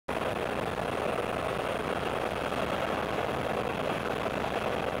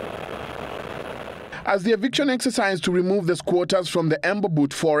As the eviction exercise to remove the squatters from the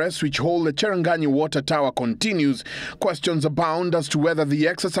Embobut Forest, which hold the Cherangani water tower, continues, questions abound as to whether the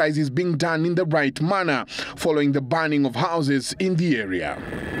exercise is being done in the right manner following the burning of houses in the area.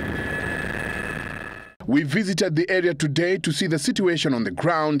 We visited the area today to see the situation on the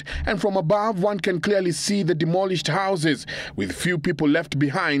ground, and from above one can clearly see the demolished houses, with few people left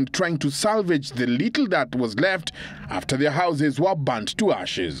behind trying to salvage the little that was left after their houses were burnt to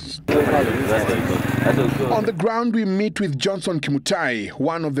ashes. On the ground we meet with Johnson Kimutai,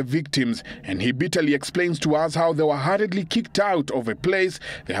 one of the victims, and he bitterly explains to us how they were hurriedly kicked out of a place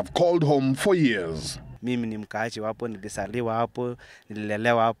they have called home for years. Mimi ni mkaaji wapo, nilisaliwa hapo,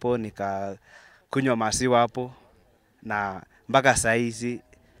 nililelewa hapo, kunywa maziwa hapo, na mpaka saa hizi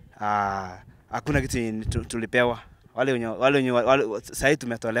hakuna kitu tulipewa. Wale saa hizi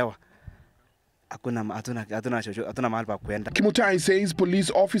tumetolewa. Hatuna mahali pa kwenda. Kimutai says police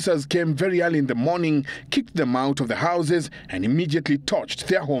officers came very early in the morning, kicked them out of the houses and immediately torched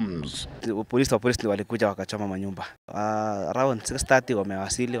their homes. Polisi walikuja wakachoma manyumba. Around 6:30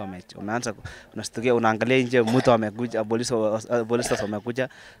 wamewasili, wameanza unashtukia, unaangalia nje, mtu amekuja, polisi wamekuja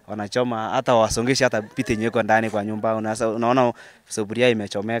wanachoma, hata wasongesha hata pite nyeko ndani kwa nyumba. Unaona sufuria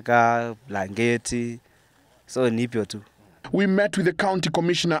imechomeka, blanketi. So ni hivyo tu. We met with the County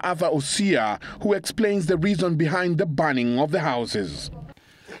Commissioner Arthur Osia, who explains the reason behind the burning of the houses.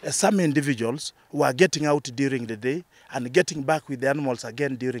 Some individuals were getting out during the day and getting back with the animals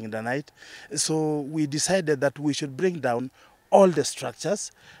again during the night. So we decided that we should bring down all the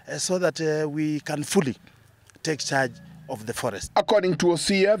structures so that we can fully take charge of the forest. According to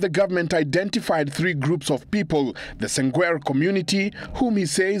Osia, the government identified 3 groups of people: the Sengwer community, whom he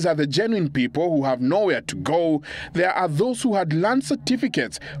says are the genuine people who have nowhere to go. There are those who had land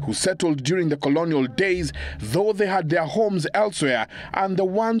certificates who settled during the colonial days, though they had their homes elsewhere, and the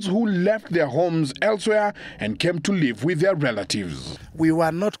ones who left their homes elsewhere and came to live with their relatives. We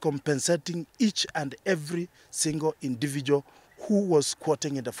were not compensating each and every single individual who was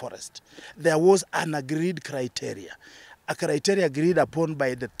squatting in the forest. There was an agreed criteria. A criteria agreed upon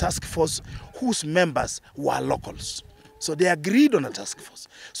by the task force whose members were locals. So they agreed on a task force.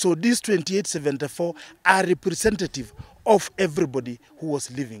 So these 2874 are representative of everybody who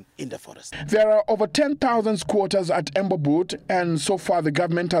was living in the forest. There are over 10,000 squatters at Embobut, and so far the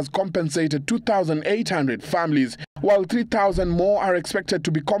government has compensated 2,800 families, while 3,000 more are expected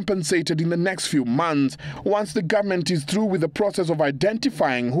to be compensated in the next few months, once the government is through with the process of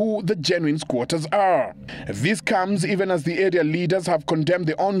identifying who the genuine squatters are. This comes even as the area leaders have condemned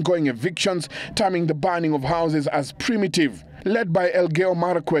the ongoing evictions, terming the burning of houses as primitive. Led by Elgeyo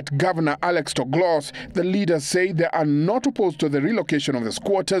Marakwet Governor Alex Toglos, the leaders say they are not opposed to the relocation of the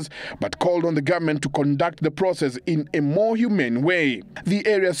squatters, but called on the government to conduct the process in a more humane way. The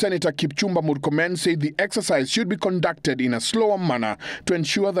area Senator Kipchumba Murkomen said the exercise should be conducted in a slower manner to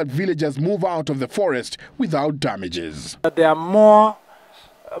ensure that villagers move out of the forest without damages. There are more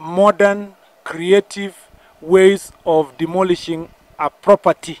modern, creative ways of demolishing a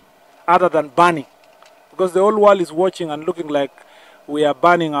property other than burning. Because the whole world is watching and looking like we are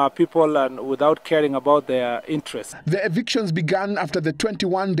burning our people and without caring about their interests. The evictions began after the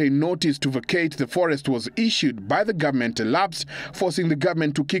 21-day notice to vacate the forest was issued by the government elapsed, forcing the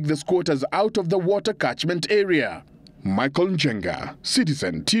government to kick the squatters out of the water catchment area. Michael Njenga,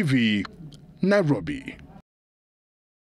 Citizen TV, Nairobi.